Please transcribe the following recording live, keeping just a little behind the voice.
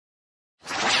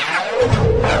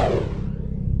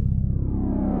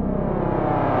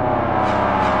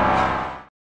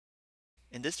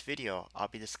In this video, I'll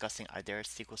be discussing IDERA's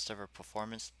SQL Server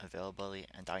Performance, Availability,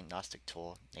 and Diagnostic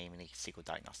tool, namely SQL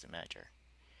Diagnostic Manager.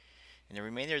 In the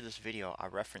remainder of this video, I'll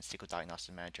reference SQL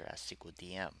Diagnostic Manager as SQL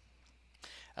DM.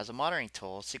 As a monitoring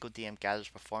tool, SQL DM gathers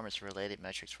performance-related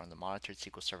metrics from the monitored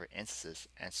SQL Server instances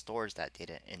and stores that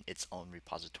data in its own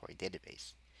repository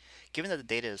database. Given that the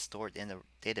data is stored in the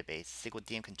database, SQL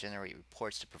DM can generate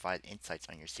reports to provide insights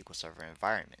on your SQL Server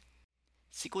environment.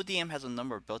 SQL DM has a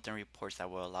number of built-in reports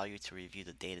that will allow you to review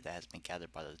the data that has been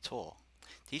gathered by the tool.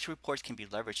 These reports can be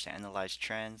leveraged to analyze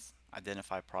trends,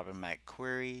 identify problematic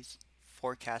queries,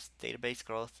 forecast database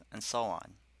growth, and so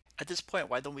on. At this point,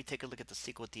 why don't we take a look at the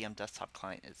SQL DM desktop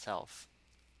client itself?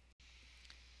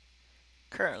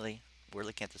 Currently, we're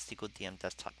looking at the SQL DM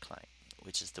desktop client,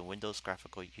 which is the Windows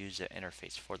graphical user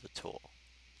interface for the tool.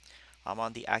 I'm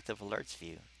on the active alerts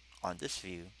view. On this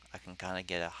view, I can kind of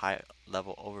get a high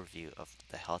level overview of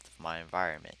the health of my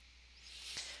environment.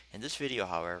 In this video,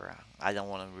 however, I don't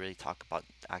want to really talk about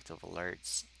active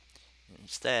alerts.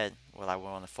 Instead, what I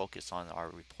want to focus on are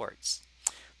reports.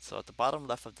 So at the bottom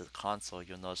left of the console,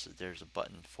 you'll notice that there's a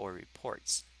button for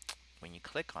reports. When you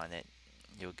click on it,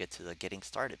 you'll get to the Getting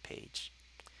Started page.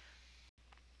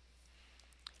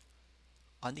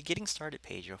 On the Getting Started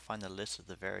page, you'll find a list of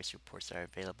the various reports that are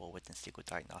available within SQL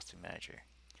Diagnostic Manager.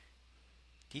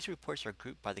 These reports are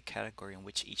grouped by the category in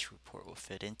which each report will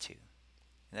fit into.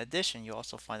 In addition, you'll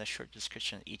also find a short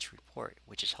description of each report,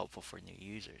 which is helpful for new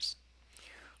users.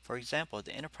 For example,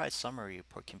 the Enterprise Summary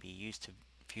report can be used to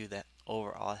view the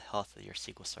overall health of your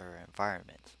SQL Server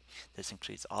environment. This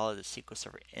includes all of the SQL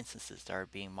Server instances that are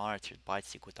being monitored by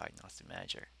SQL Diagnostic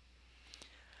Manager.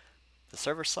 The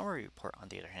Server Summary report, on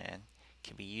the other hand,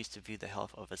 can be used to view the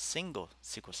health of a single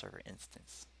SQL Server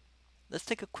instance. Let's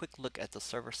take a quick look at the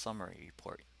Server Summary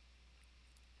report.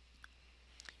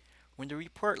 When the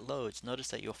report loads, notice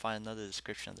that you'll find another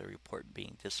description of the report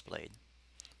being displayed.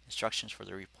 Instructions for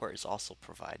the report is also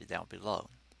provided down below.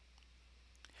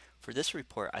 For this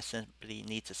report, I simply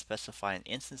need to specify an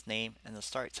instance name and the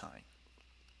start time.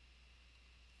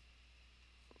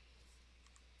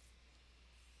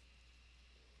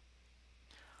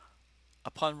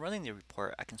 Upon running the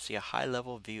report, I can see a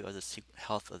high-level view of the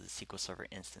health of the SQL Server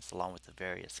instance along with the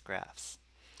various graphs.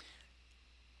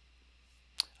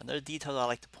 Another detail I'd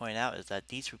like to point out is that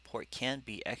these reports can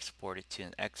be exported to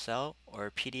an Excel or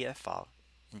a PDF file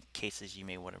in cases you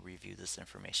may want to review this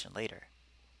information later.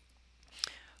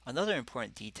 Another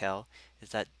important detail is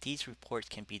that these reports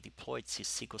can be deployed to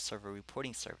SQL Server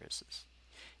Reporting Services.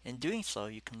 In doing so,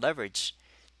 you can leverage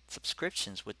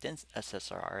subscriptions within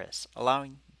SSRS,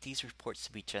 allowing these reports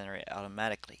to be generated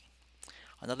automatically.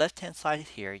 On the left-hand side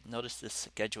here, notice this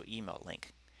schedule email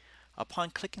link.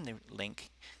 Upon clicking the link,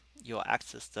 you'll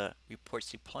access the reports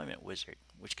deployment wizard,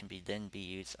 which can then be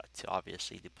used to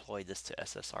obviously deploy this to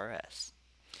SSRS.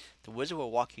 The wizard will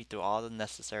walk you through all the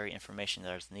necessary information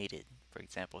that is needed. For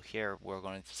example, here we're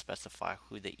going to specify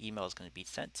who the email is going to be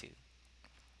sent to,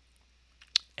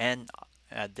 and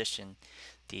in addition,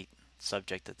 the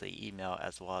subject of the email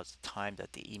as well as the time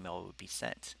that the email will be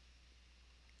sent.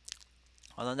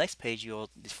 On the next page,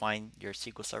 you'll define your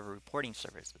SQL Server Reporting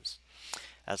Services,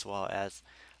 as well as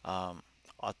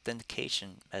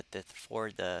authentication method for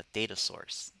the data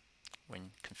source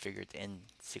when configured in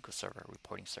SQL Server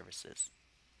Reporting Services.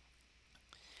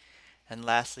 And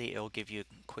lastly, it will give you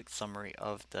a quick summary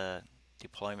of the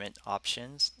deployment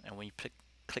options, and when you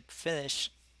click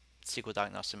Finish, SQL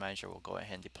Diagnostic Manager will go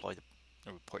ahead and deploy the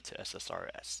report to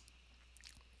SSRS.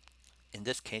 In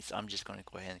this case, I'm just going to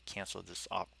go ahead and cancel this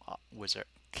wizard,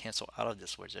 cancel out of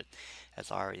this wizard,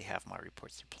 as I already have my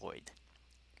reports deployed.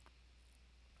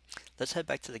 Let's head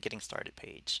back to the Getting Started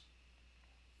page.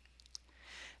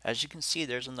 As you can see,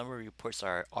 there's a number of reports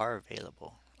that are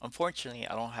available. Unfortunately,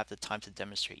 I don't have the time to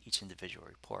demonstrate each individual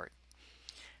report.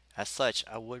 As such,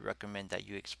 I would recommend that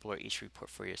you explore each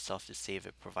report for yourself to see if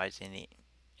it provides any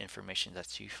information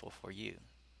that's useful for you.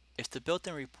 If the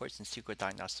built-in reports in SQL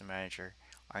Diagnostic Manager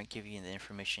aren't giving you the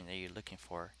information that you're looking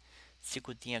for,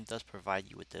 SQL DM does provide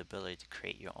you with the ability to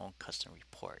create your own custom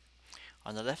report.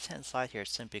 On the left-hand side here,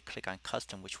 simply click on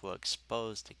Custom, which will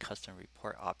expose the custom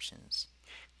report options.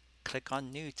 Click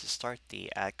on New to start the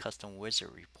Add Custom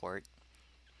Wizard report,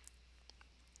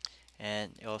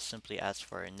 and it will simply ask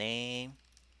for a name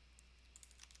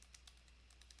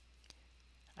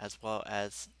as well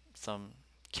as some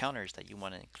counters that you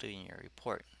want to include in your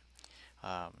report.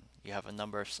 You have a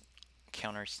number of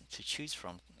counters to choose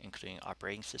from, including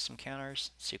operating system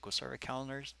counters, SQL Server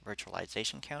counters,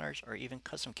 virtualization counters, or even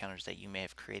custom counters that you may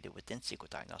have created within SQL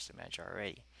Diagnostic Manager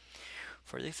already.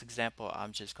 For this example,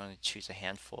 I'm just going to choose a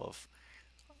handful of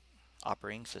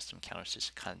operating system counters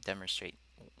just to kind of demonstrate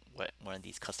what one of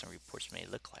these custom reports may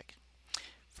look like.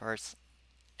 First,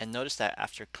 and notice that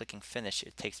after clicking finish,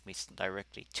 it takes me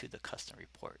directly to the custom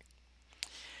report.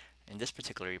 In this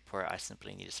particular report, I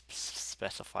simply need to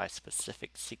specify a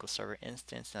specific SQL Server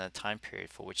instance and a time period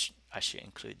for which I should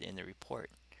include in the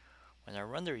report. When I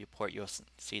run the report, you'll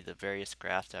see the various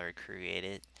graphs that are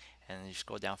created, and you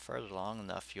scroll down further long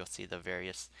enough, you'll see the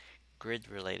various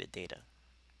grid-related data.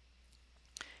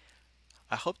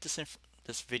 I hope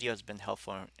this video has been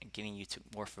helpful in getting you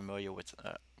more familiar with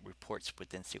reports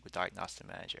within SQL Diagnostic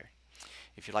Manager.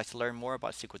 If you'd like to learn more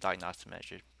about SQL Diagnostic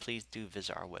Manager, please do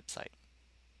visit our website.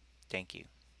 Thank you.